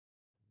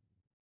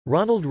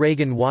Ronald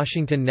Reagan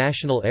Washington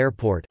National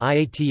Airport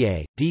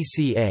IATA,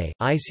 DCA,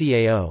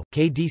 ICAO,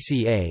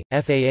 KDCA,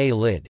 FAA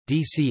LID,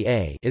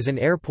 DCA is an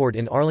airport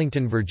in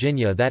Arlington,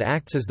 Virginia that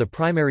acts as the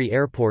primary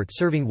airport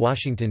serving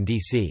Washington,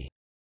 D.C.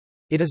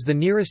 It is the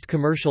nearest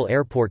commercial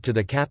airport to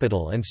the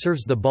capital and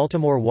serves the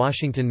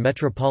Baltimore-Washington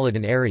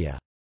metropolitan area.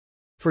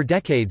 For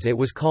decades it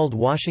was called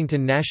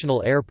Washington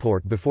National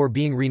Airport before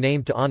being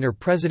renamed to honor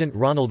President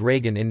Ronald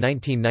Reagan in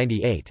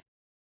 1998.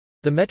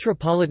 The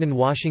Metropolitan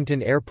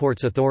Washington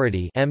Airports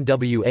Authority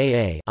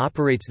 (MWAA)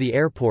 operates the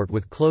airport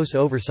with close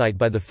oversight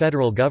by the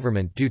federal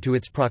government due to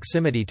its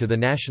proximity to the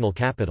national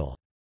capital.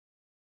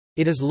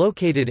 It is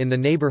located in the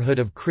neighborhood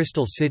of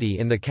Crystal City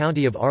in the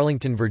county of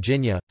Arlington,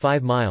 Virginia,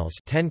 5 miles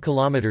 (10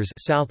 kilometers)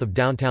 south of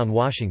downtown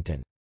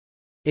Washington.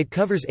 It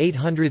covers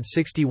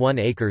 861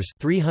 acres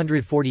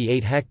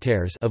 (348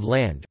 hectares) of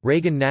land.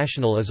 Reagan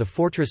National is a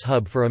fortress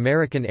hub for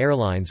American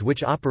Airlines,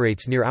 which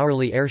operates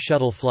near-hourly air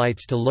shuttle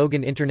flights to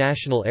Logan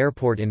International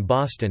Airport in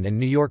Boston and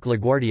New York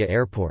LaGuardia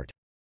Airport.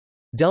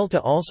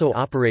 Delta also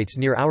operates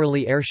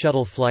near-hourly air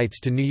shuttle flights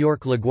to New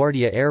York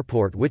LaGuardia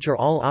Airport, which are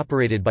all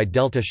operated by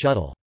Delta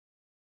Shuttle.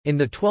 In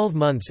the 12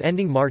 months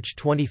ending March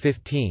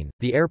 2015,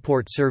 the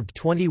airport served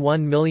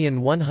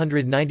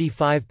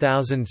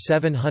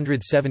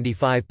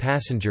 21,195,775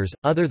 passengers.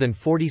 Other than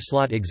 40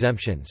 slot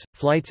exemptions,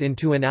 flights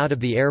into and out of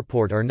the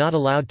airport are not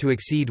allowed to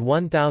exceed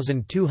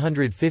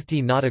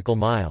 1,250 nautical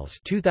miles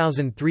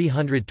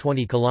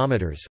 (2,320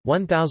 kilometers,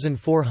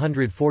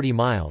 1,440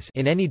 miles)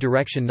 in any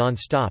direction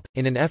non-stop,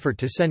 in an effort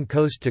to send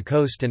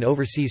coast-to-coast and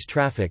overseas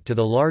traffic to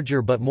the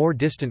larger but more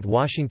distant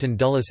Washington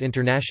Dulles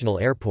International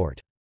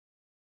Airport.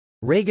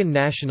 Reagan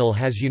National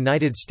has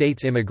United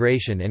States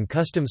Immigration and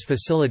Customs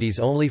facilities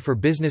only for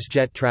business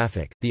jet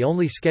traffic. The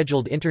only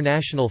scheduled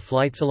international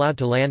flights allowed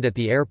to land at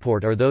the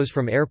airport are those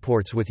from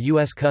airports with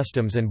U.S.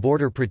 Customs and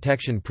Border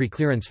Protection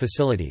preclearance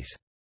facilities.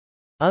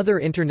 Other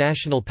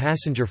international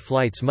passenger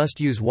flights must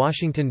use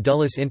Washington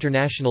Dulles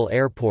International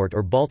Airport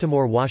or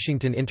Baltimore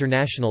Washington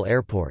International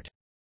Airport.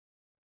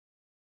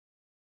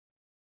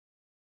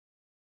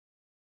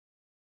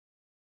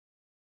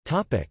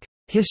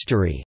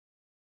 History.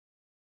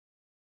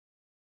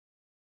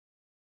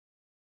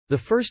 The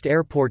first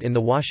airport in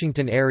the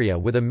Washington area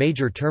with a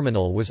major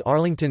terminal was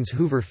Arlington's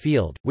Hoover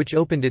Field, which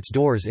opened its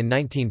doors in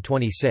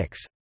 1926.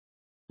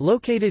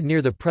 Located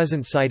near the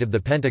present site of the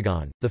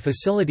Pentagon, the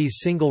facility's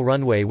single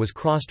runway was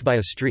crossed by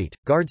a street.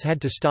 Guards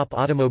had to stop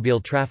automobile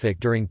traffic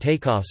during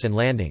takeoffs and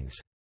landings.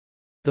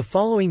 The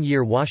following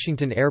year,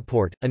 Washington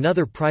Airport,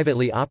 another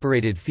privately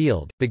operated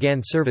field,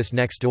 began service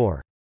next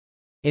door.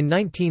 In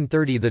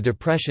 1930, the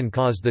Depression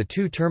caused the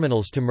two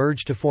terminals to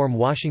merge to form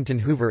Washington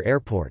Hoover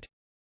Airport.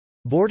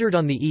 Bordered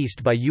on the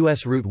east by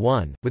U.S. Route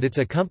 1, with its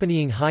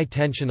accompanying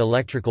high-tension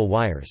electrical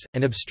wires,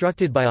 and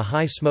obstructed by a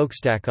high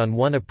smokestack on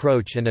one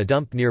approach and a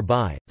dump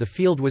nearby, the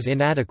field was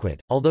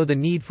inadequate. Although the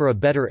need for a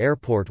better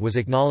airport was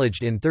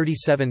acknowledged in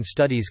 37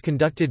 studies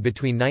conducted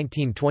between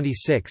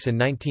 1926 and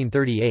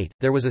 1938,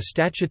 there was a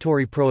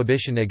statutory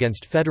prohibition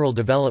against federal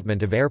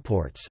development of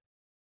airports.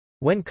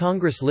 When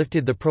Congress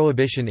lifted the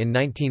prohibition in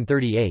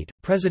 1938,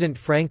 President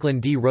Franklin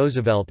D.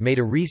 Roosevelt made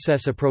a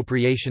recess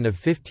appropriation of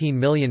 $15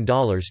 million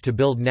to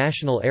build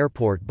National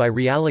Airport by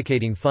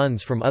reallocating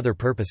funds from other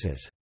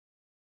purposes.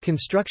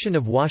 Construction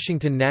of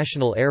Washington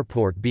National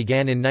Airport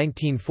began in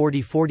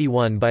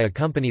 1940–41 by a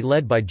company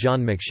led by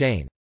John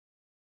McShane.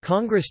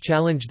 Congress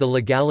challenged the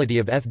legality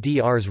of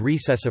FDR's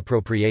recess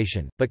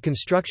appropriation, but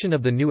construction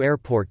of the new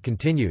airport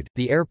continued.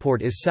 The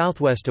airport is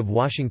southwest of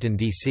Washington,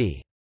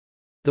 D.C.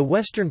 The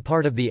western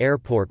part of the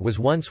airport was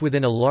once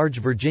within a large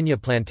Virginia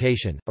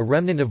plantation, a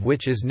remnant of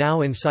which is now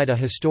inside a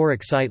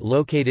historic site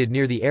located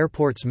near the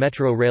airport's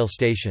Metro Rail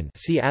Station.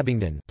 See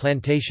Abingdon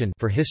plantation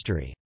for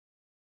history.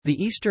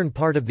 The eastern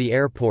part of the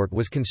airport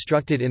was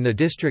constructed in the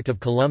District of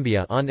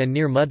Columbia on and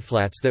near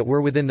mudflats that were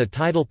within the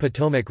tidal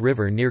Potomac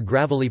River near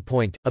Gravelly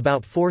Point,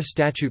 about 4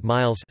 statute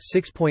miles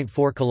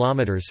 (6.4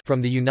 kilometers) from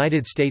the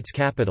United States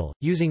Capitol,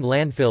 using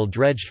landfill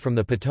dredged from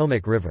the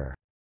Potomac River.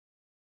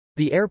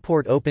 The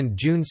airport opened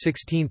June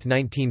 16,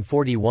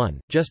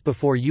 1941, just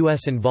before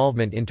U.S.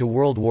 involvement into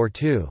World War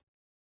II.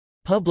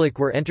 Public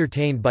were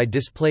entertained by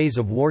displays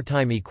of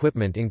wartime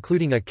equipment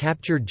including a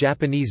captured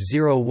Japanese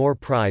Zero War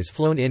prize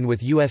flown in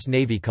with U.S.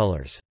 Navy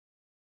colors.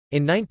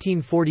 In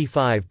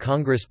 1945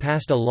 Congress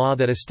passed a law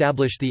that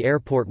established the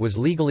airport was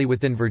legally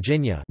within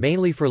Virginia,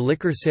 mainly for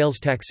liquor sales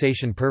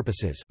taxation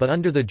purposes, but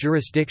under the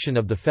jurisdiction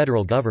of the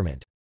federal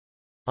government.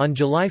 On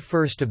July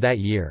 1 of that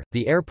year,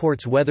 the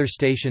airport's weather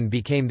station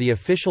became the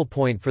official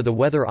point for the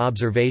weather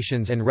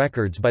observations and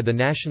records by the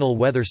National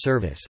Weather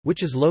Service,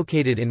 which is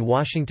located in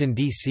Washington,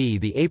 D.C.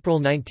 The April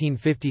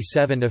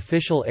 1957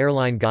 official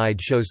airline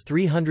guide shows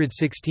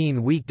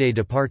 316 weekday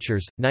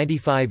departures,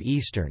 95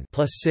 Eastern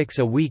 +6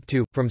 a week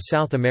to, from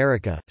South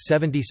America,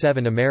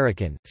 77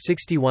 American,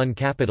 61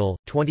 Capital,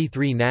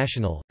 23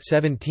 National,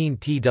 17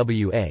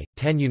 TWA,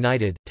 10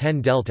 United,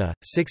 10 Delta,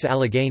 6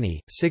 Allegheny,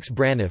 6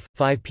 Braniff,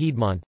 5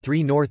 Piedmont,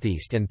 3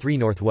 Northeast and 3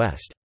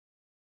 Northwest.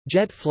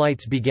 Jet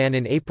flights began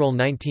in April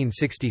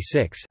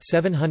 1966.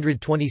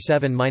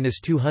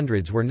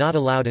 727-200s were not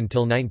allowed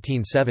until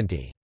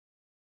 1970.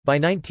 By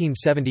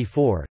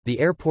 1974, the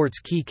airport's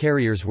key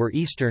carriers were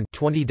Eastern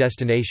 20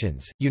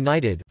 destinations,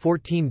 United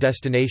 14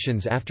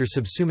 destinations after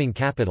subsuming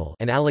Capital,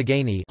 and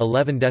Allegheny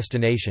 11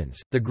 destinations.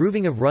 The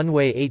grooving of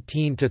runway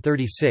 18 to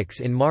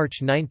 36 in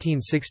March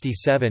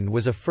 1967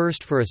 was a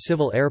first for a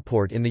civil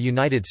airport in the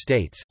United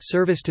States.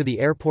 Service to the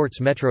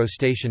airport's metro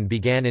station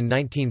began in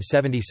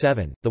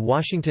 1977. The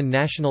Washington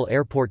National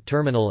Airport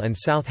Terminal and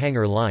South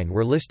Hangar Line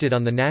were listed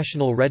on the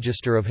National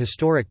Register of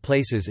Historic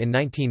Places in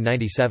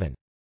 1997.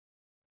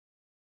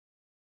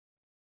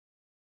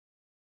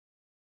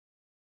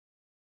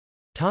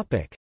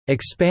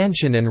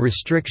 Expansion and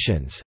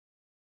restrictions.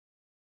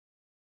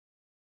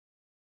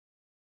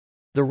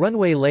 The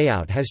runway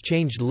layout has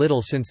changed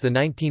little since the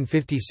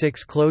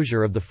 1956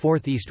 closure of the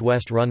 4th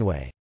east-west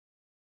runway.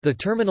 The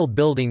terminal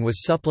building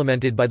was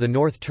supplemented by the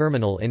North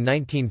Terminal in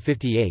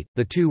 1958,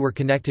 the two were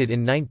connected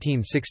in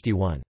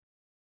 1961.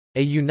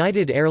 A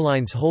United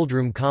Airlines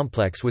holdroom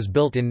complex was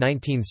built in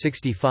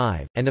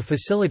 1965, and a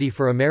facility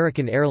for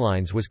American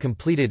Airlines was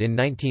completed in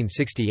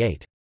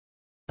 1968.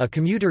 A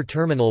commuter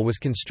terminal was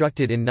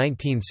constructed in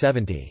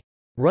 1970.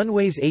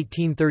 Runways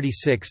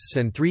 1836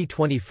 and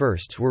 321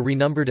 were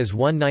renumbered as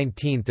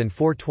 1/19 and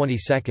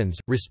 4/22,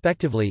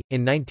 respectively,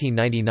 in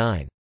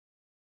 1999.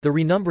 The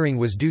renumbering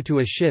was due to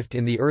a shift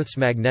in the Earth's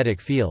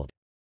magnetic field.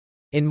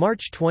 In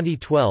March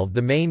 2012,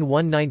 the main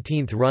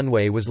 1/19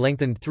 runway was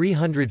lengthened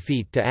 300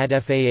 feet to add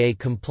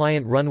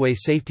FAA-compliant runway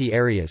safety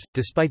areas.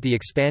 Despite the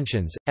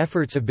expansions,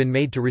 efforts have been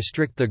made to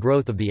restrict the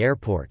growth of the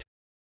airport.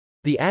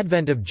 The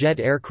advent of jet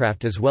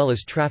aircraft as well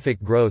as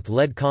traffic growth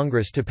led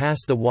Congress to pass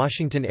the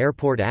Washington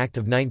Airport Act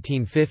of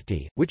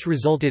 1950, which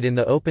resulted in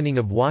the opening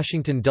of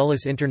Washington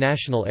Dulles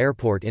International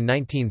Airport in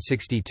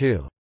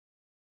 1962.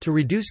 To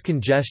reduce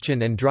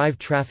congestion and drive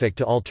traffic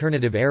to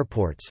alternative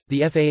airports,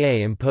 the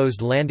FAA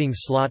imposed landing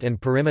slot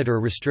and perimeter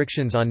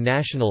restrictions on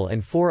National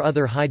and 4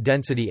 other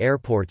high-density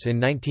airports in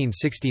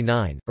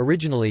 1969.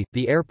 Originally,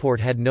 the airport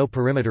had no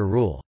perimeter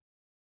rule.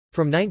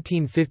 From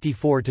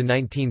 1954 to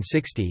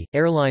 1960,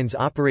 Airlines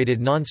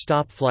operated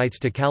non-stop flights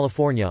to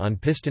California on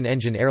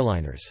piston-engine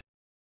airliners.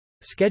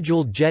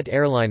 Scheduled jet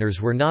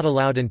airliners were not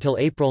allowed until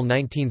April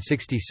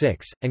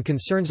 1966, and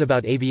concerns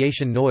about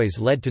aviation noise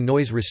led to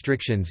noise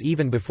restrictions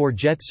even before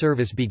jet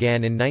service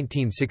began in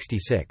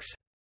 1966.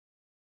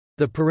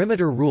 The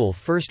perimeter rule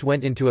first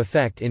went into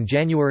effect in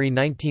January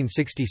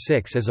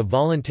 1966 as a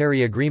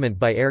voluntary agreement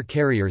by air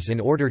carriers in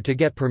order to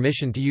get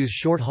permission to use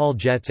short-haul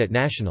jets at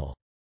National.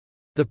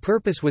 The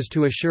purpose was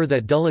to assure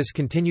that Dulles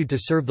continued to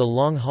serve the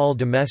long-haul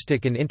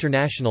domestic and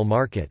international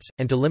markets,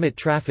 and to limit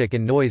traffic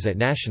and noise at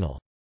National.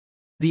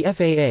 The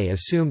FAA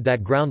assumed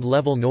that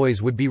ground-level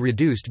noise would be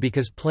reduced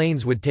because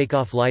planes would take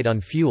off light on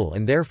fuel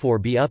and therefore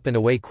be up and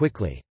away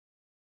quickly.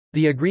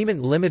 The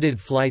agreement limited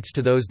flights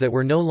to those that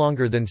were no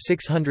longer than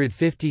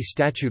 650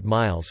 statute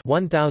miles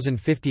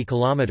 1,050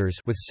 kilometers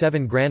with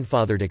 7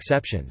 grandfathered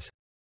exceptions.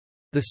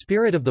 The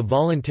spirit of the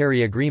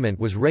voluntary agreement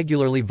was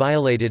regularly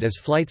violated as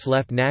flights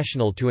left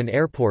National to an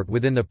airport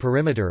within the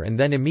perimeter and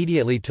then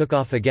immediately took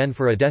off again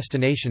for a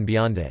destination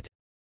beyond it.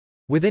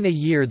 Within a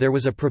year there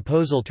was a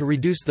proposal to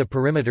reduce the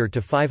perimeter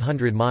to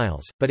 500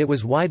 miles, but it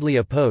was widely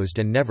opposed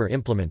and never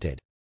implemented.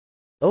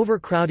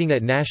 Overcrowding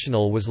at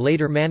National was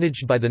later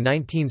managed by the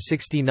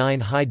 1969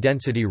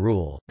 high-density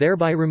rule,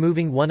 thereby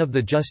removing one of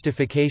the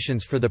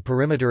justifications for the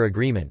perimeter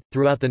agreement.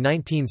 Throughout the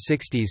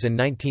 1960s and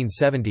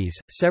 1970s,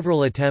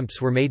 several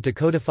attempts were made to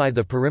codify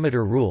the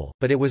perimeter rule,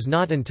 but it was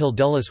not until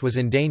Dulles was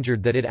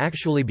endangered that it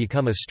actually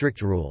became a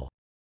strict rule.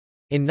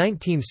 In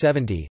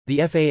 1970,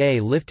 the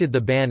FAA lifted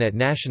the ban at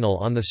National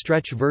on the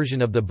stretch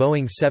version of the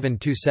Boeing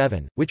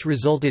 727, which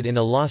resulted in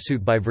a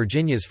lawsuit by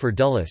Virginia's for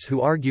Dulles, who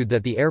argued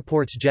that the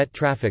airport's jet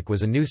traffic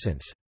was a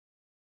nuisance.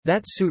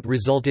 That suit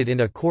resulted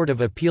in a Court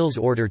of Appeals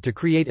order to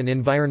create an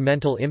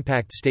Environmental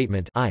Impact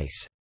Statement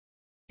 (EIS).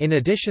 In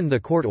addition the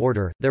court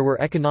order, there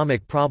were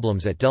economic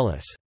problems at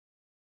Dulles.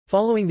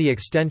 Following the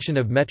extension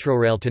of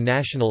Metrorail to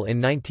National in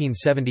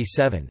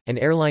 1977, and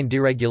airline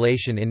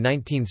deregulation in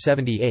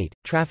 1978,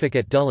 traffic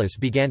at Dulles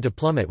began to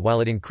plummet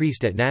while it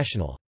increased at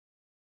National.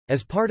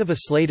 As part of a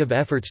slate of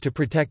efforts to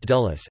protect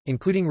Dulles,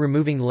 including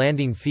removing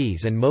landing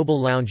fees and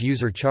mobile lounge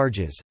user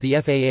charges, the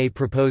FAA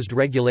proposed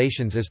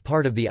regulations as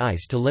part of the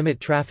EIS to limit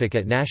traffic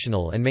at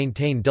National and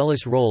maintain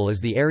Dulles' role as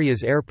the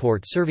area's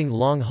airport serving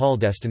long-haul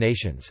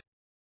destinations.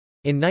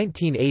 In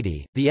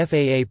 1980, the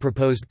FAA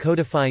proposed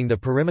codifying the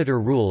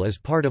perimeter rule as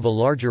part of a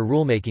larger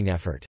rulemaking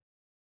effort.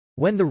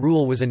 When the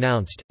rule was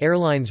announced,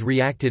 airlines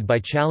reacted by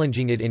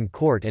challenging it in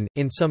court and,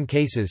 in some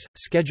cases,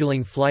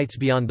 scheduling flights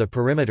beyond the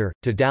perimeter,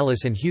 to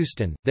Dallas and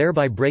Houston,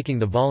 thereby breaking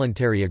the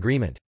voluntary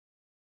agreement.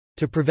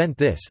 To prevent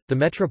this, the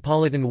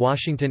Metropolitan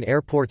Washington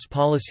Airports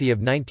Policy of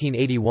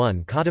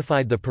 1981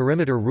 codified the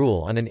perimeter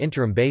rule on an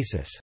interim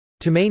basis,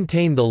 to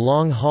maintain the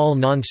long-haul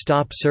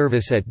non-stop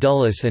service at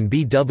Dulles and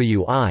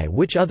BWI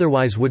which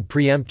otherwise would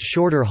preempt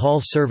shorter-haul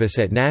service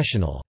at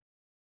National.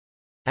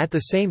 At the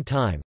same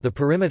time, the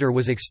perimeter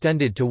was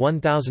extended to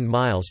 1,000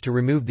 miles to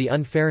remove the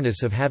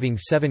unfairness of having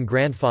 7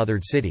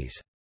 grandfathered cities.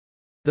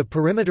 The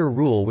perimeter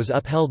rule was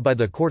upheld by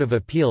the Court of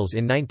Appeals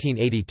in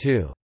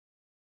 1982.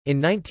 In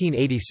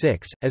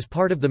 1986, as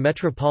part of the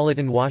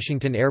Metropolitan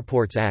Washington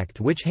Airports Act,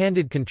 which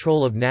handed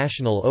control of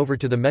national over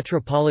to the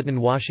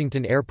Metropolitan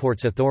Washington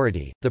Airports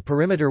Authority, the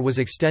perimeter was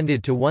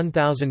extended to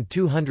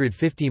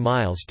 1,250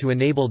 miles to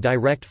enable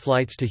direct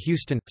flights to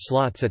Houston.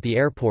 Slots at the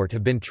airport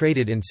have been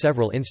traded in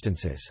several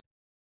instances.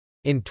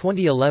 In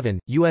 2011,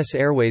 U.S.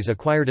 Airways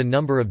acquired a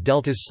number of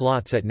Delta's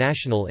slots at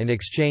National in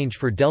exchange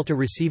for Delta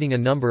receiving a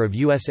number of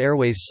U.S.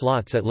 Airways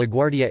slots at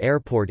LaGuardia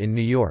Airport in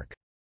New York.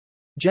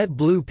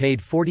 JetBlue paid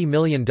 $40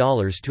 million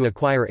to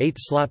acquire 8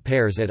 slot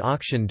pairs at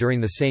auction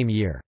during the same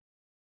year.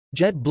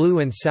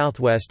 JetBlue and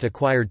Southwest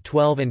acquired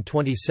 12 and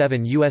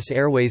 27 U.S.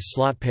 Airways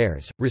slot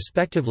pairs,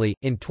 respectively,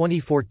 in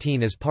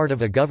 2014 as part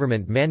of a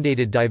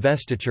government-mandated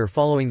divestiture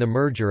following the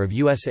merger of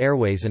U.S.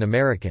 Airways and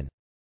American.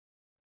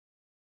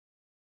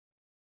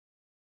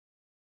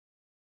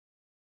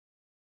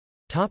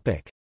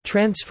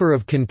 Transfer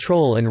of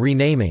control and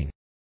renaming.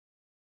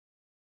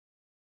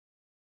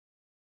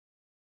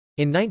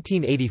 In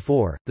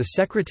 1984, the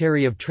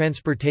Secretary of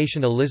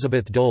Transportation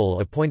Elizabeth Dole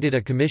appointed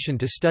a commission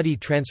to study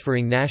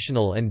transferring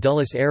National and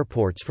Dulles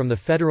airports from the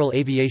Federal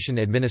Aviation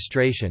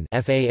Administration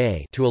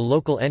 (FAA) to a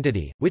local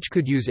entity, which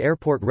could use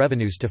airport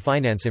revenues to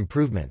finance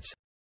improvements.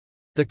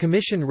 The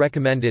commission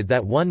recommended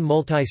that one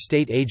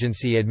multi-state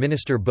agency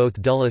administer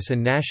both Dulles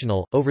and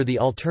National, over the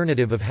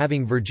alternative of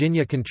having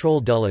Virginia control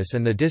Dulles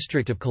and the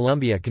District of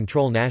Columbia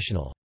control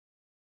National.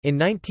 In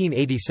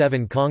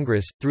 1987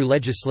 Congress, through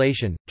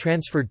legislation,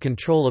 transferred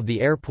control of the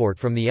airport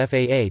from the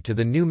FAA to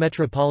the new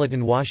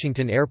Metropolitan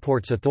Washington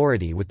Airports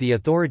Authority, with the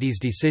authority's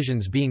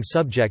decisions being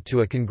subject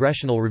to a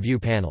congressional review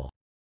panel.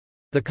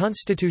 The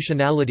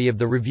constitutionality of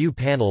the review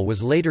panel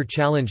was later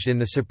challenged in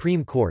the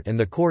Supreme Court, and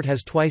the court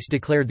has twice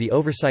declared the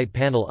oversight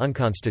panel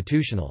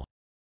unconstitutional.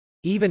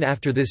 Even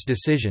after this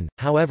decision,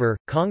 however,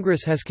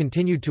 Congress has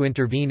continued to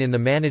intervene in the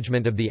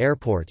management of the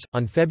airports.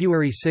 On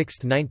February 6,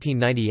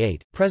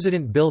 1998,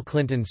 President Bill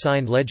Clinton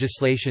signed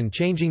legislation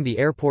changing the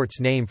airport's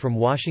name from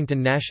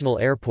Washington National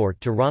Airport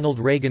to Ronald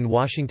Reagan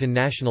Washington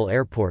National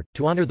Airport,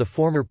 to honor the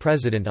former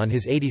president on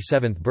his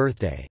 87th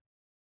birthday.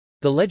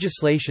 The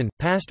legislation,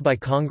 passed by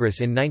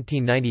Congress in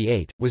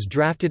 1998, was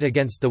drafted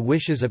against the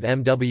wishes of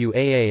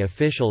MWAA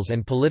officials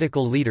and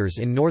political leaders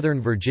in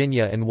Northern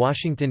Virginia and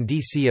Washington,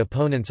 D.C.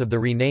 Opponents of the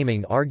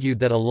renaming argued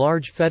that a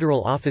large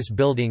federal office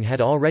building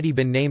had already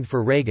been named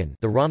for Reagan,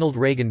 the Ronald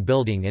Reagan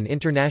Building and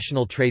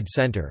International Trade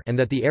Center, and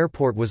that the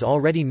airport was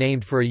already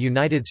named for a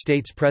United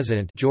States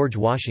President, George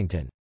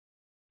Washington.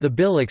 The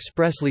bill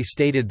expressly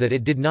stated that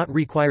it did not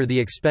require the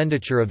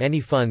expenditure of any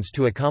funds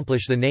to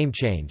accomplish the name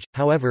change.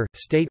 However,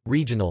 state,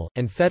 regional,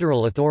 and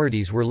federal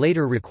authorities were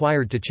later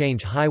required to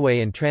change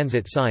highway and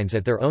transit signs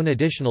at their own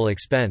additional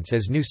expense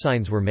as new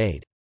signs were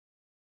made.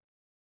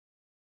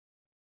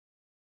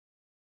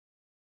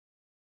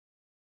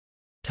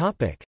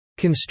 Topic: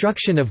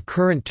 Construction of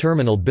current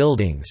terminal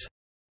buildings.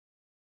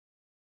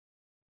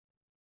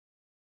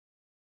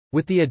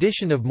 With the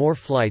addition of more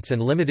flights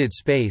and limited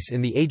space in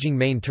the aging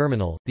main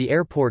terminal, the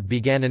airport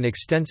began an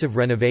extensive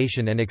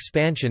renovation and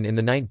expansion in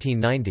the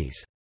 1990s.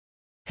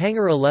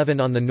 Hangar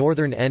 11 on the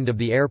northern end of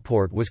the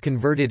airport was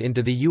converted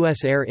into the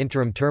U.S. Air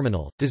Interim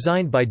Terminal,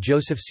 designed by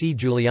Joseph C.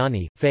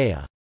 Giuliani,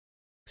 FAA.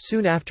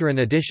 Soon after, an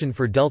addition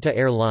for Delta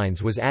Air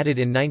Lines was added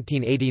in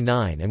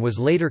 1989 and was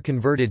later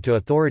converted to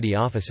authority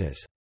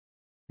offices.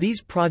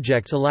 These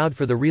projects allowed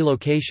for the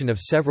relocation of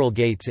several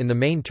gates in the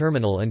main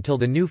terminal until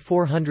the new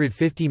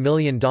 $450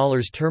 million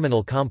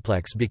terminal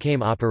complex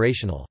became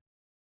operational.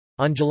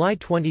 On July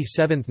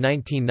 27,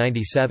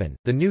 1997,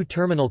 the new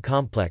terminal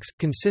complex,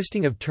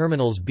 consisting of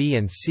terminals B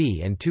and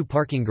C and 2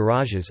 parking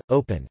garages,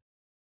 opened.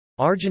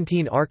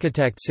 Argentine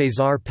architect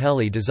Cesar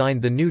Pelli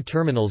designed the new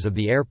terminals of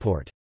the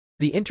airport.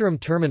 The interim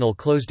terminal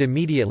closed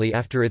immediately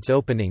after its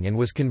opening and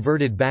was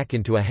converted back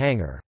into a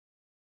hangar.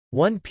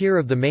 One pier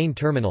of the main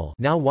terminal,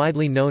 now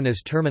widely known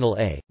as Terminal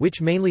A,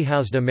 which mainly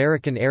housed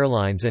American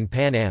Airlines and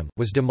Pan Am,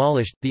 was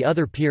demolished. The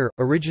other pier,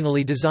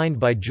 originally designed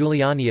by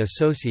Giuliani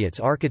Associates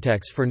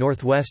Architects for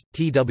Northwest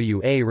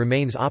TWA,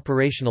 remains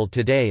operational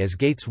today as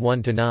gates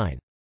 1 to 9.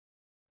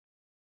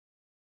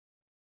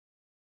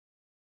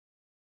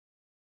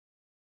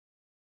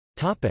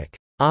 Topic: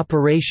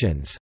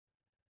 Operations.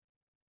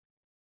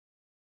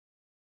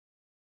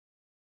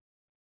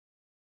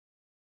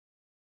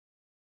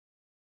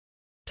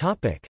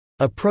 Topic: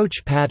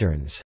 Approach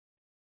patterns.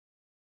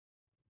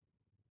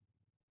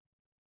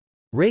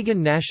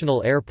 Reagan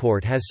National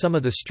Airport has some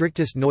of the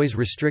strictest noise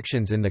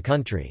restrictions in the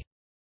country.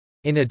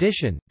 In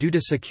addition, due to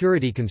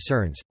security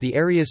concerns, the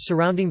areas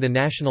surrounding the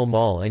National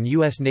Mall and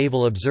U.S.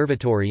 Naval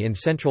Observatory in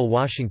central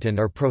Washington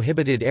are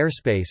prohibited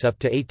airspace up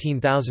to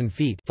 18,000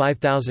 feet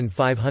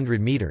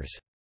 (5,500 meters).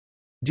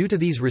 Due to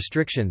these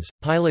restrictions,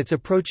 pilots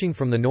approaching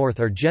from the north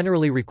are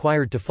generally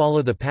required to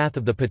follow the path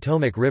of the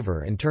Potomac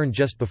River and turn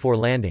just before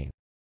landing.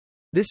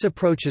 This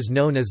approach is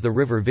known as the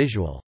river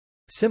visual.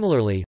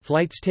 Similarly,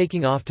 flights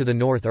taking off to the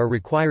north are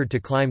required to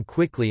climb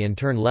quickly and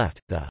turn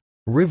left. The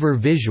river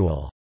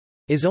visual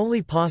is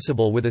only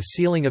possible with a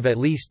ceiling of at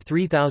least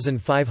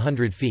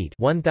 3,500 feet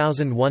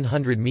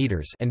 (1,100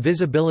 meters) and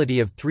visibility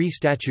of 3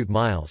 statute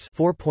miles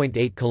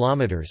 (4.8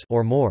 kilometers)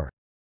 or more.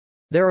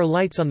 There are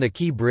lights on the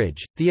Key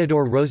Bridge,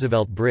 Theodore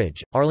Roosevelt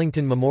Bridge,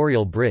 Arlington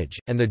Memorial Bridge,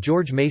 and the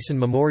George Mason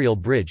Memorial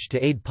Bridge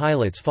to aid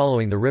pilots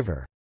following the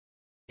river.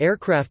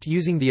 Aircraft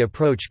using the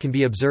approach can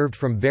be observed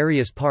from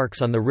various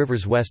parks on the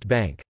river's west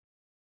bank.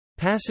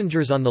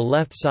 Passengers on the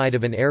left side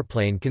of an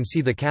airplane can see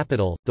the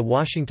Capitol, the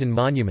Washington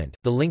Monument,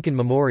 the Lincoln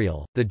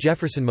Memorial, the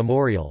Jefferson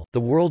Memorial, the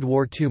World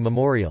War II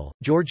Memorial,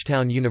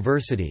 Georgetown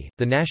University,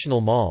 the National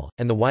Mall,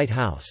 and the White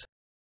House.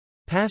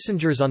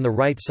 Passengers on the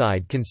right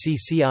side can see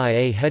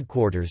CIA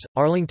headquarters,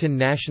 Arlington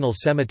National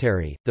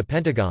Cemetery, the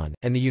Pentagon,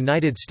 and the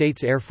United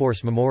States Air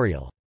Force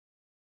Memorial.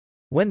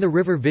 When the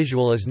river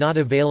visual is not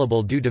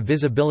available due to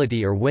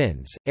visibility or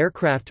winds,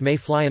 aircraft may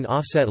fly an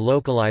offset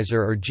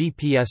localizer or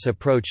GPS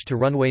approach to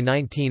runway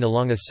 19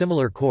 along a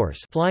similar course,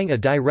 flying a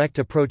direct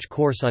approach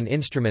course on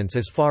instruments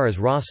as far as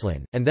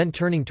Rosslyn, and then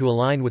turning to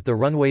align with the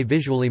runway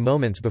visually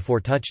moments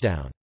before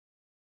touchdown.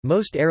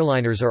 Most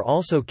airliners are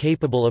also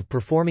capable of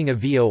performing a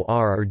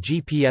VOR or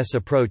GPS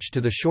approach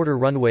to the shorter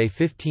runway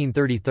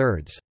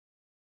 15/33.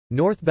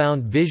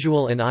 Northbound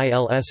visual and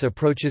ILS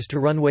approaches to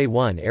runway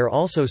 1 are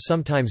also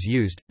sometimes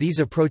used.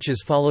 These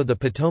approaches follow the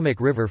Potomac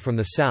River from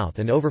the south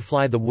and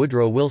overfly the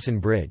Woodrow Wilson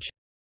Bridge.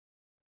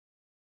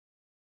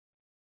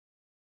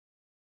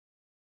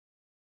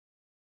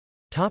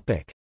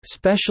 Topic: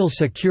 Special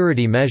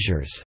security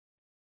measures.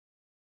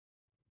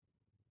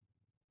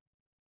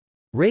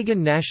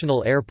 Reagan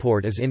National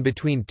Airport is in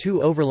between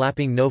two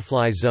overlapping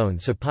no-fly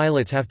zones, so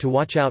pilots have to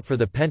watch out for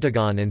the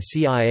Pentagon and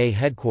CIA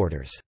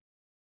headquarters.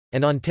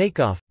 And on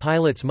takeoff,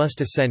 pilots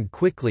must ascend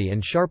quickly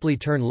and sharply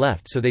turn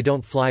left so they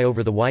don't fly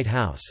over the White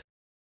House.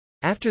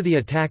 After the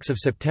attacks of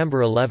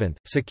September 11,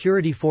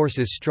 security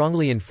forces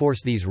strongly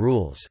enforce these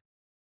rules.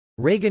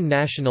 Reagan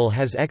National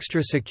has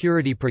extra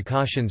security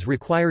precautions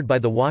required by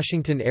the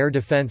Washington Air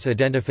Defense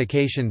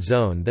Identification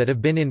Zone that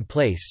have been in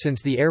place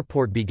since the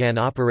airport began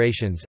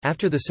operations.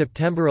 After the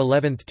September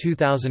 11,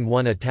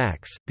 2001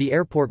 attacks, the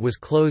airport was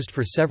closed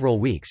for several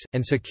weeks,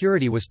 and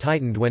security was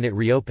tightened when it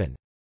reopened.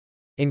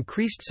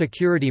 Increased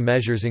security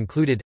measures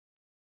included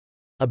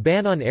a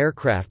ban on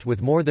aircraft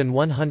with more than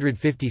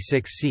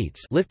 156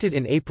 seats lifted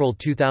in April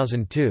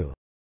 2002,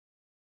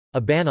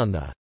 a ban on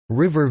the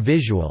river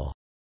visual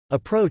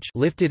approach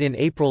lifted in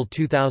April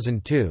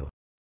 2002,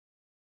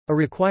 a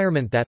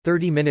requirement that,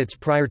 30 minutes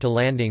prior to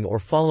landing or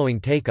following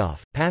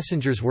takeoff,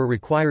 passengers were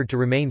required to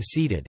remain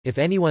seated. If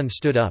anyone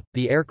stood up,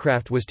 the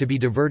aircraft was to be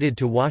diverted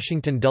to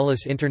Washington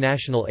Dulles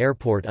International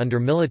Airport under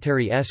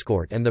military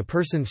escort and the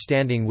person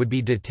standing would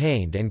be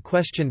detained and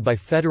questioned by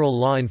federal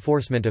law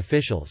enforcement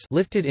officials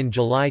lifted in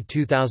July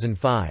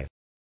 2005.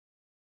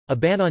 A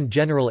ban on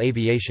general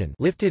aviation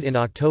lifted in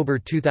October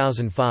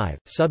 2005,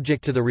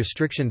 subject to the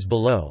restrictions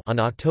below. On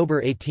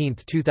October 18,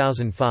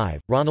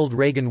 2005, Ronald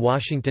Reagan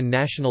Washington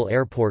National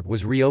Airport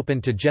was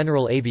reopened to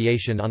general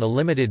aviation on a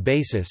limited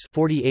basis,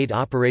 48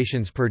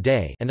 operations per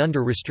day, and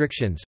under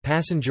restrictions.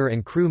 Passenger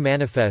and crew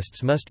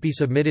manifests must be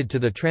submitted to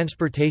the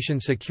Transportation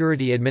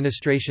Security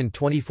Administration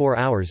 24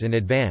 hours in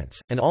advance,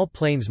 and all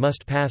planes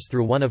must pass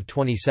through one of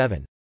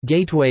 27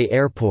 gateway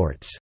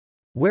airports,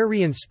 where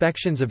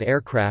re-inspections of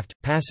aircraft,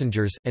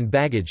 passengers, and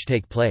baggage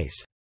take place.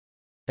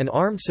 An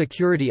armed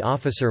security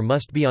officer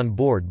must be on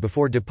board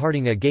before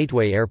departing a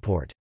gateway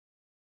airport.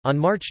 On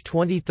March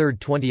 23,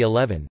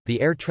 2011,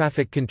 the air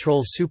traffic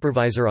control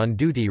supervisor on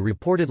duty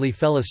reportedly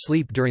fell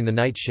asleep during the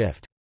night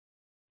shift.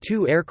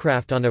 2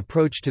 aircraft on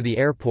approach to the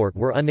airport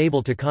were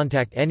unable to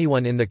contact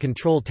anyone in the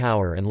control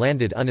tower and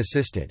landed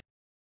unassisted.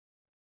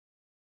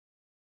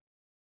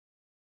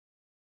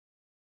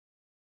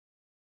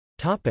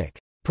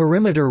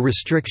 Perimeter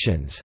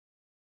restrictions.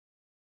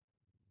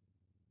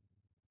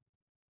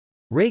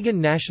 Reagan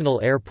National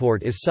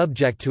Airport is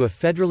subject to a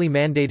federally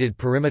mandated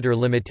perimeter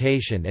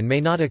limitation and may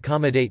not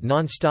accommodate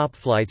non-stop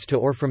flights to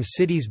or from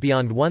cities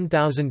beyond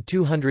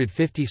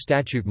 1,250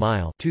 statute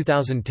mile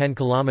 (2,010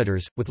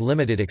 kilometers), with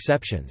limited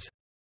exceptions.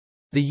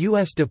 The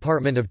U.S.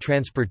 Department of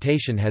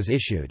Transportation has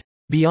issued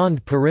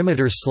beyond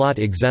perimeter slot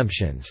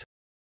exemptions,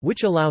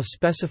 which allow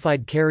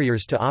specified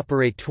carriers to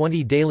operate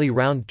 20 daily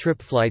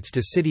round-trip flights to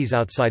cities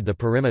outside the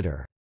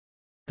perimeter.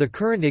 The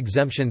current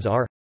exemptions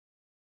are: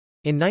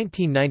 in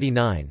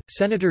 1999,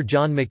 Senator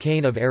John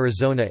McCain of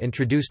Arizona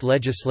introduced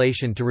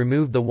legislation to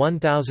remove the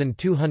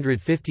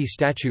 1,250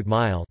 statute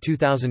mile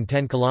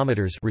 (2,010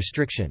 kilometers)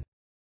 restriction.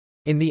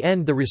 In the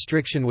end the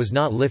restriction was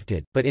not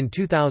lifted, but in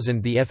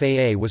 2000 the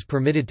FAA was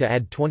permitted to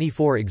add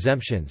 24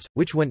 exemptions,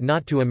 which went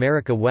not to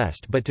America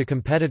West but to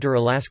competitor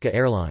Alaska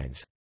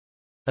Airlines.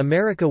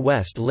 America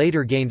West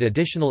later gained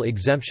additional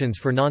exemptions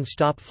for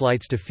non-stop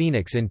flights to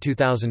Phoenix in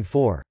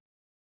 2004.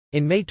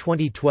 In May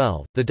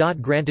 2012, the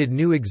DOT granted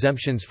new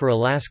exemptions for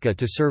Alaska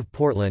to serve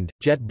Portland,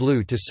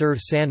 JetBlue to serve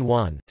San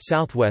Juan,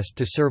 Southwest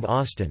to serve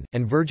Austin,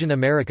 and Virgin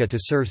America to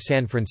serve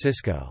San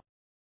Francisco.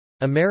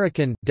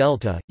 American,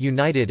 Delta,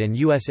 United and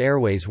U.S.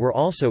 Airways were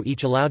also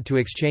each allowed to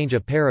exchange a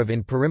pair of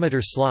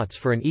in-perimeter slots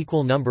for an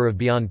equal number of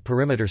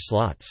beyond-perimeter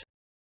slots.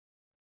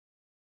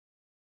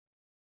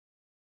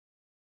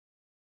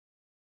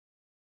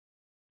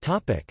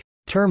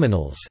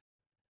 Terminals.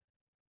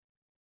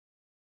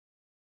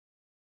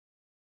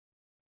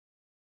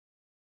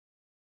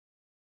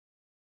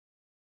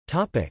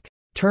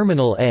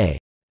 Terminal A.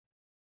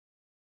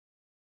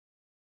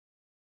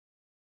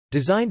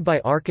 Designed by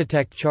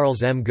architect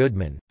Charles M.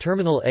 Goodman,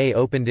 Terminal A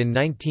opened in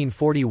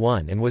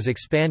 1941 and was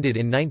expanded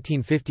in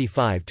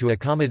 1955 to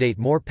accommodate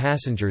more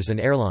passengers and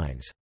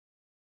airlines.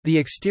 The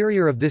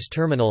exterior of this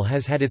terminal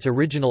has had its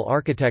original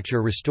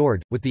architecture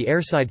restored, with the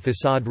airside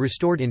facade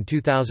restored in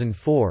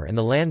 2004 and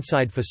the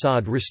landside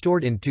facade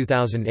restored in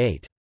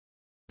 2008.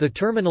 The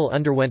terminal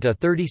underwent a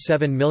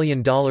 $37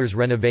 million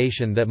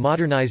renovation that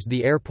modernized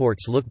the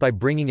airport's look by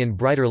bringing in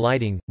brighter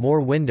lighting,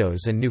 more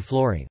windows and new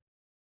flooring.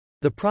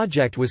 The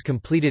project was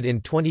completed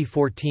in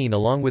 2014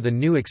 along with a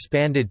new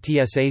expanded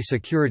TSA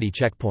security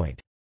checkpoint.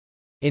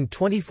 In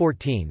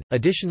 2014,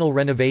 additional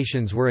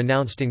renovations were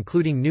announced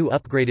including new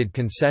upgraded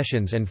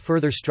concessions and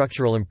further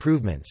structural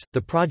improvements.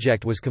 The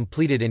project was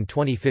completed in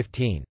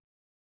 2015.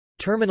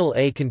 Terminal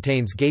A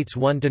contains gates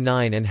 1 to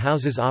 9 and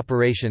houses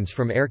operations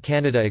from Air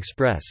Canada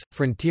Express,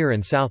 Frontier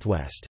and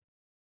Southwest.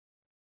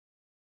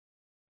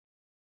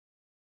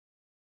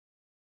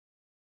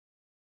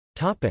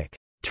 Topic: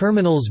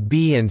 Terminals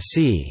B and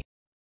C.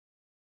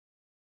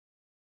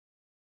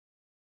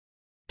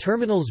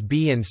 Terminals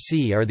B and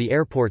C are the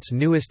airport's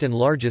newest and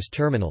largest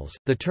terminals.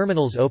 The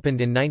terminals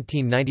opened in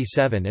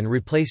 1997 and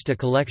replaced a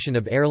collection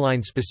of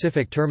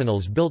airline-specific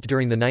terminals built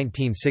during the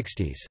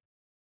 1960s.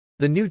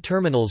 The new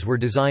terminals were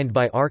designed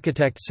by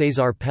architect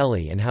Cesar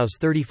Pelli and house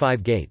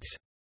 35 gates.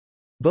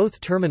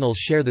 Both terminals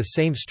share the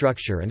same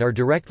structure and are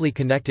directly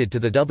connected to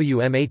the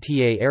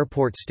WMATA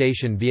airport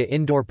station via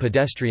indoor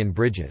pedestrian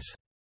bridges.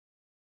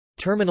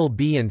 Terminal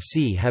B and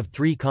C have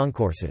 3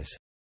 concourses.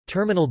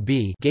 Terminal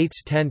B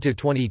gates 10 to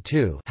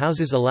 22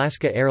 houses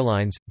Alaska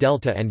Airlines,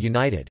 Delta and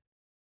United.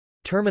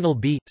 Terminal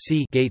B,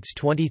 C gates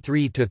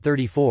 23 to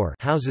 34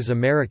 houses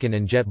American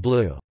and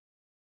JetBlue.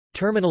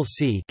 Terminal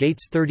C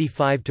gates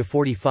 35 to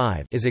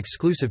 45 is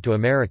exclusive to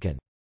American.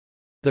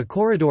 The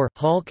corridor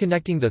hall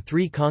connecting the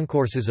 3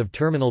 concourses of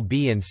Terminal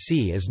B and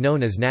C is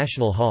known as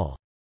National Hall.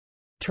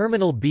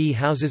 Terminal B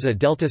houses a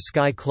Delta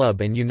Sky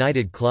Club and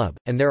United Club,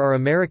 and there are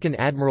American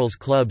Admirals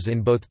clubs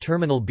in both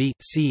Terminal B,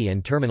 C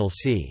and Terminal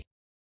C.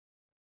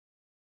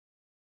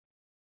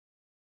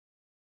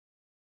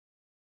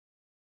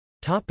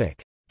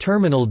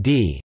 Terminal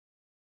D.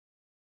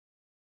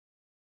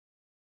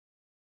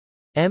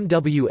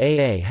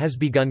 MWAA has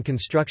begun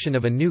construction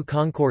of a new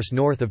concourse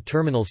north of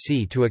Terminal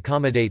C to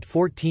accommodate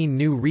 14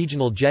 new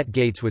regional jet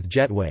gates with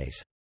jetways.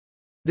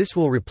 This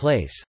will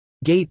replace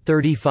Gate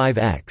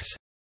 35X,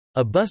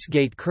 a bus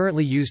gate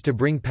currently used to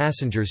bring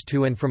passengers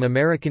to and from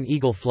American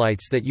Eagle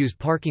flights that use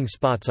parking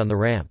spots on the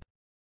ramp.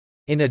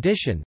 In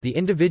addition, the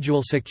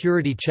individual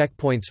security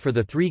checkpoints for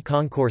the 3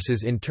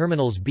 concourses in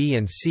Terminals B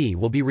and C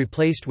will be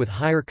replaced with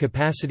higher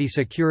capacity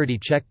security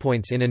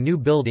checkpoints in a new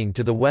building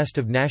to the west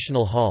of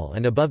National Hall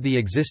and above the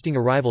existing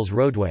arrivals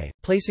roadway,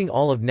 placing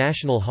all of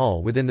National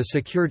Hall within the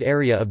secured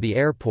area of the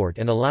airport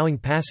and allowing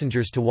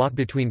passengers to walk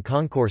between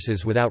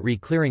concourses without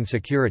re-clearing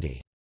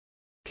security.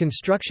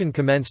 Construction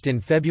commenced in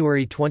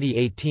February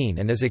 2018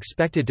 and is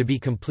expected to be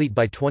complete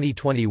by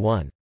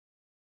 2021.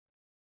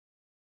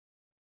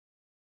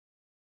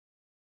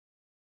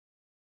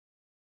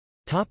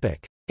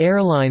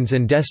 Airlines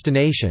and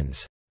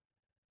destinations.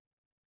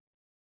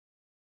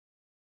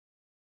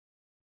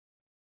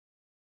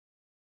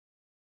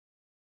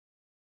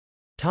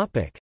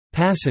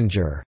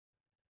 Passenger.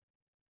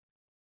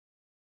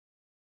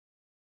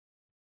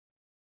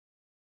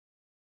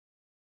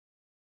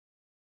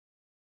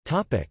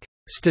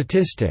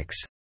 Statistics.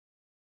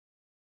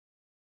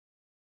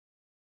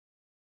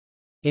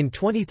 In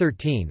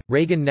 2013,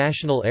 Reagan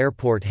National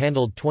Airport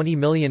handled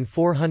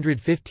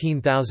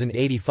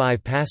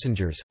 20,415,085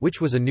 passengers,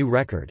 which was a new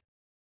record.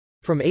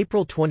 From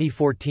April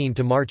 2014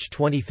 to March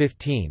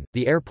 2015,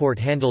 the airport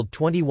handled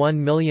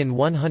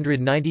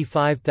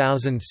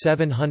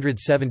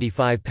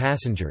 21,195,775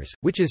 passengers,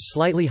 which is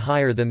slightly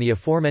higher than the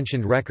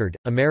aforementioned record.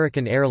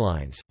 American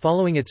Airlines,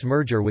 following its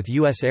merger with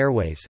U.S.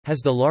 Airways, has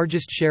the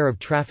largest share of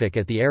traffic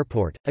at the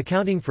airport,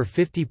 accounting for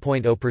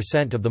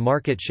 50.0% of the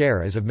market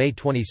share as of May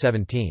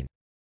 2017.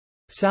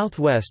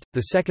 Southwest,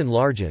 the second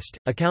largest,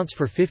 accounts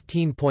for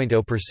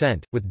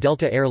 15.0%, with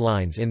Delta Air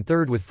Lines in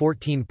third with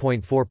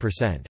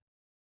 14.4%.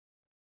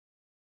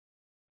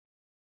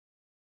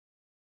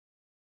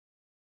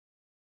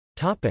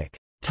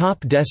 Top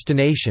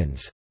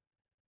destinations.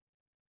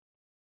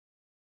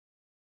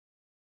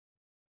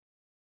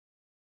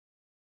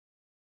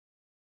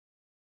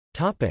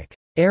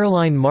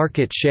 Airline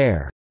market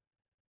share.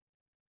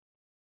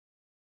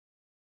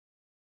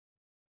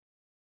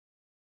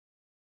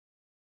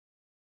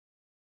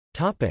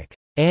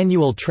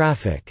 Annual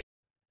traffic.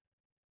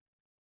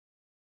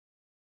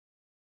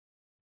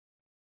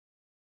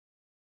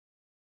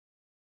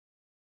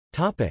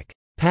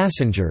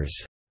 Passengers.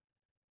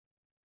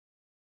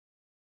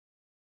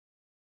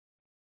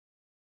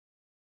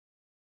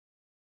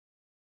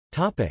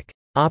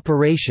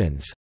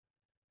 Operations.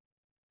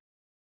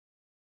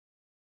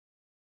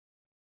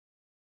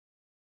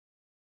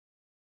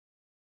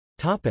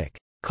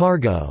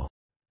 Cargo.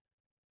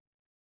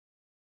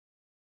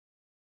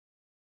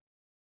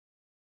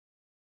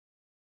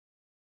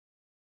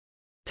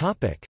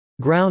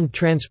 Ground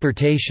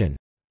transportation.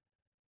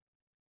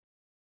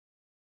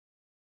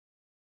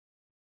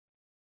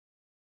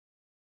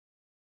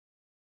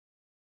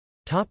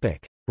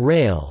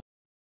 Rail.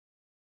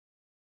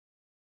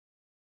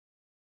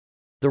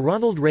 The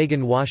Ronald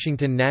Reagan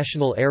Washington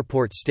National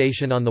Airport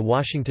Station on the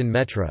Washington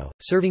Metro,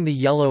 serving the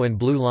Yellow and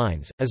Blue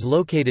Lines, is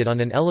located on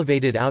an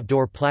elevated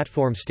outdoor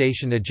platform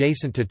station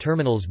adjacent to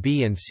Terminals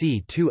B and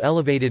C. Two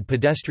elevated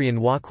pedestrian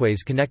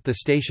walkways connect the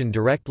station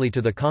directly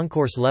to the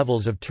concourse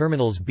levels of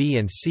Terminals B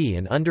and C,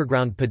 and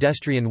underground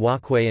pedestrian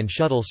walkway and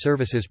shuttle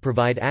services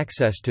provide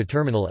access to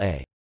Terminal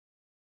A.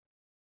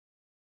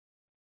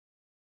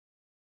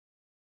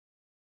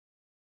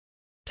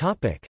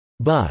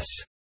 Bus.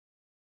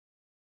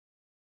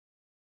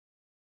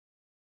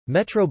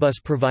 Metrobus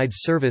provides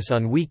service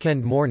on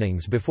weekend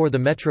mornings before the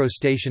metro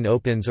station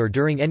opens or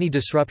during any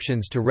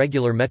disruptions to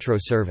regular metro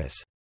service.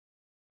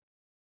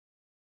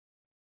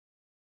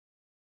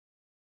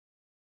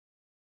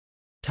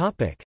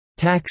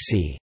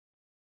 Taxi.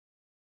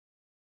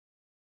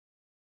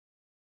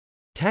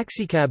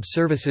 Taxicab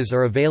services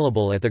are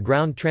available at the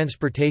ground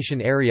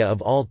transportation area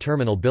of all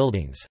terminal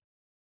buildings.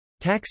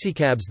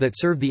 Taxicabs that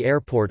serve the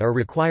airport are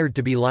required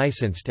to be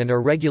licensed and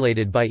are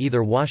regulated by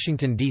either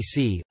Washington,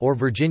 D.C., or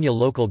Virginia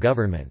local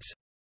governments.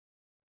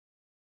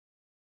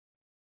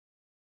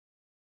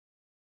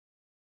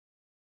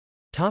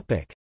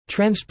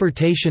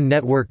 Transportation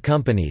network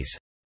companies.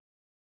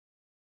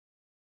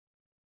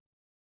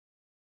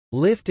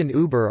 Lyft and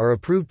Uber are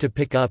approved to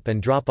pick up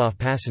and drop off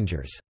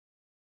passengers.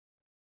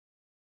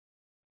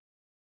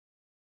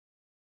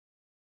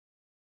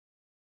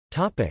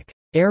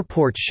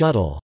 Airport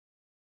shuttle.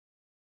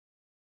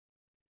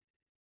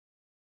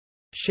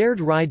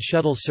 Shared ride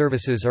shuttle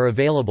services are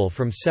available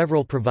from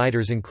several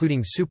providers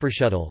including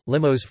SuperShuttle,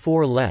 Limos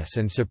 4 Less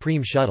and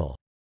Supreme Shuttle.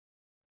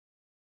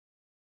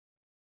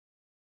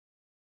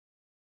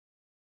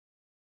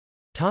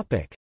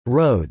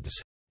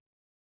 Roads.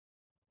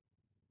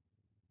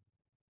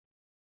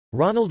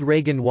 Ronald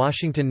Reagan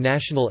Washington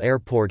National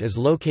Airport is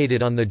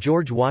located on the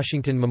George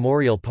Washington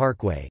Memorial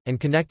Parkway, and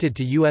connected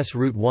to U.S.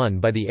 Route 1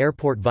 by the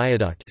Airport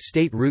Viaduct,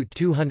 State Route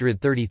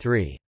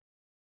 233.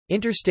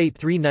 Interstate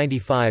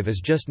 395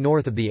 is just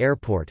north of the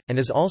airport, and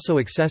is also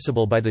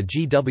accessible by the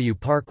GW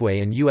Parkway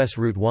and U.S.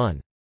 Route 1.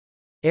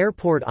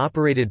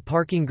 Airport-operated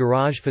parking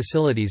garage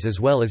facilities as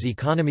well as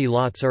economy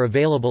lots are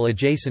available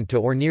adjacent to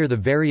or near the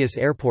various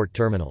airport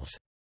terminals.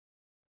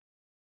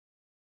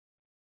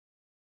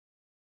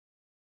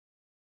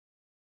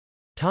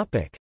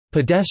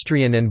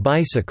 Pedestrian and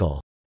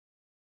bicycle.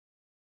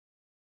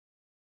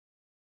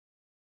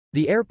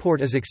 The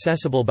airport is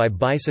accessible by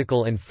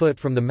bicycle and foot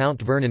from the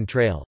Mount Vernon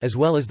Trail, as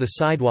well as the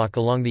sidewalk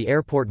along the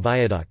Airport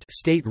Viaduct,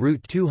 State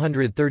Route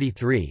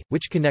 233,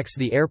 which connects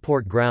the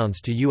airport grounds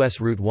to U.S.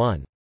 Route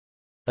 1.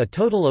 A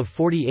total of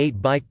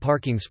 48 bike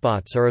parking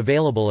spots are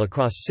available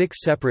across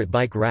 6 separate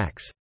bike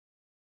racks.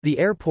 The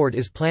airport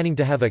is planning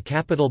to have a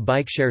Capital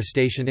bike share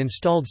station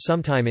installed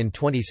sometime in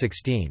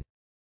 2016.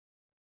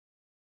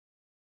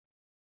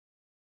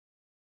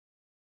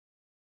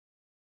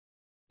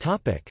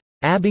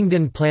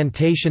 Abingdon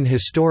Plantation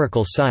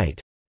Historical Site.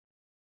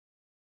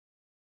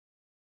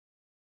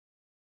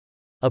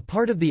 A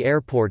part of the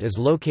airport is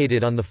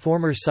located on the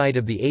former site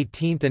of the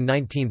 18th and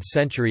 19th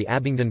century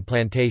Abingdon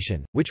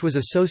Plantation, which was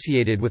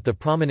associated with the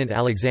prominent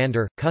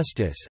Alexander,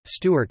 Custis,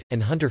 Stuart,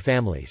 and Hunter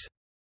families.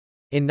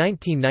 In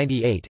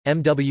 1998,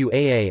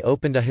 MWAA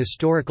opened a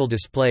historical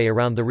display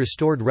around the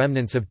restored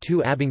remnants of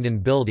 2 Abingdon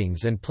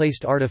buildings and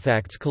placed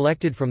artifacts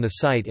collected from the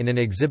site in an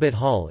exhibit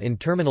hall in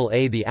Terminal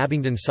A. The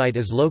Abingdon site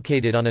is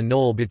located on a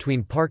knoll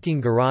between Parking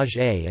Garage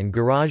A and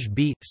Garage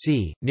B,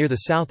 C, near the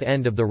south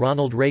end of the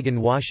Ronald Reagan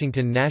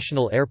Washington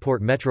National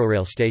Airport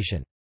Metrorail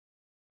station.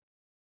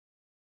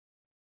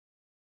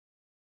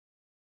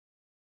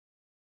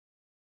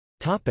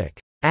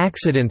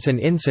 Accidents and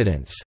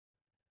incidents.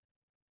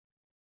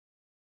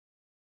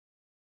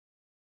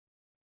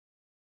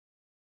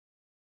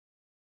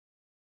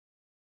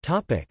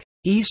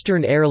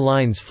 Eastern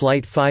Airlines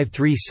Flight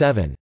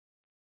 537.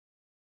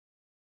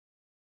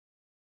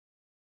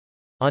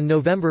 On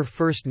November 1,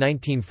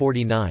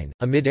 1949,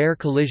 a mid-air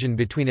collision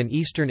between an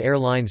Eastern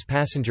Airlines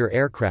passenger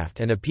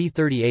aircraft and a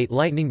P-38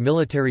 Lightning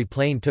military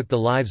plane took the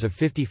lives of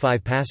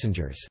 55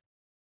 passengers.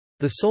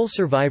 The sole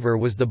survivor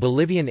was the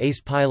Bolivian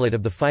ace pilot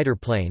of the fighter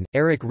plane,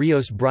 Eric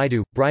Rios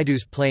Bridew.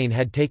 Bridew's plane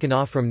had taken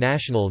off from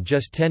National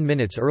just 10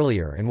 minutes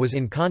earlier and was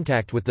in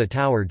contact with the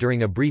tower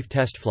during a brief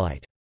test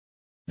flight.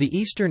 The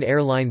Eastern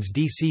Airlines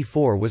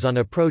DC-4 was on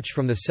approach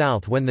from the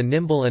south when the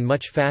nimble and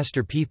much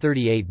faster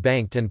P-38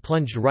 banked and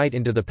plunged right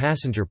into the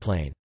passenger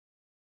plane.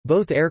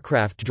 Both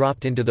aircraft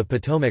dropped into the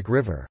Potomac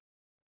River.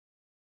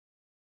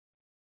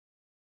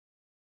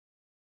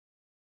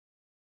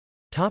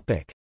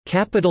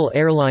 Capital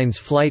Airlines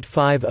Flight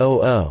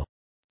 500.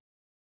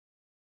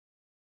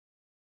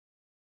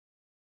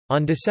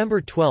 On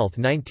December 12,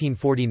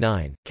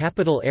 1949,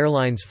 Capital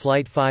Airlines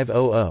Flight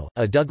 500,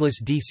 a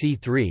Douglas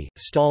DC-3,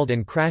 stalled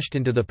and crashed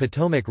into the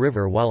Potomac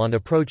River while on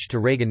approach to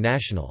Reagan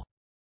National.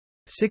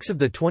 6 of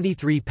the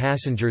 23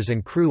 passengers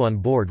and crew on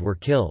board were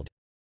killed.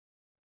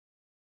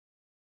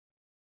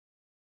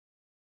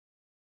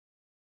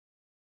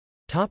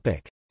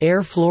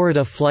 Air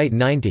Florida Flight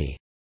 90.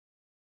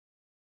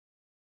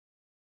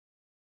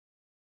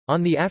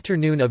 On the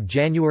afternoon of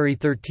January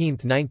 13,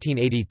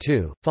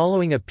 1982,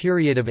 following a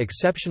period of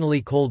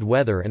exceptionally cold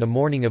weather and a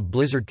morning of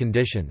blizzard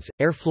conditions,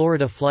 Air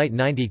Florida Flight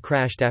 90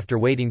 crashed after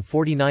waiting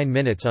 49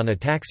 minutes on a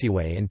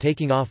taxiway and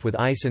taking off with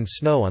ice and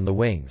snow on the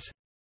wings.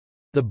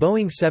 The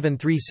Boeing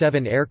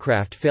 737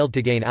 aircraft failed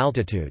to gain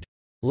altitude.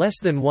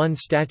 Less than 1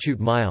 statute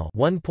mile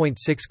 (1.6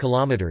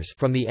 kilometers)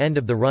 from the end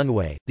of the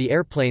runway, the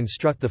airplane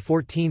struck the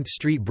 14th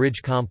Street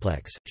Bridge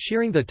complex,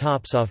 shearing the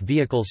tops off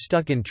vehicles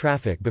stuck in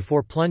traffic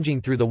before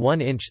plunging through the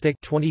 1-inch thick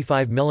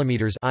 25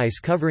 mm ice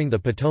covering the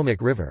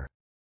Potomac River.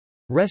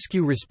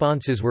 Rescue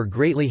responses were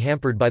greatly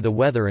hampered by the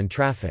weather and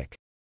traffic.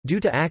 Due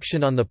to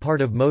action on the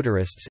part of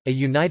motorists, a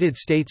United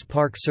States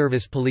Park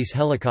Service police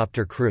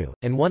helicopter crew,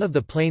 and one of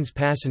the plane's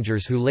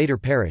passengers who later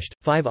perished,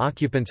 5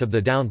 occupants of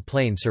the downed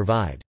plane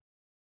survived.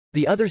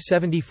 The other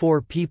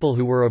 74 people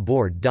who were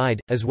aboard died,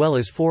 as well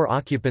as 4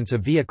 occupants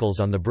of vehicles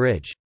on the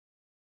bridge.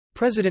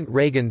 President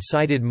Reagan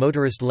cited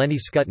motorist Lenny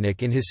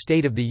Skutnik in his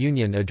State of the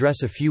Union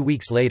address a few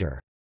weeks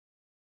later.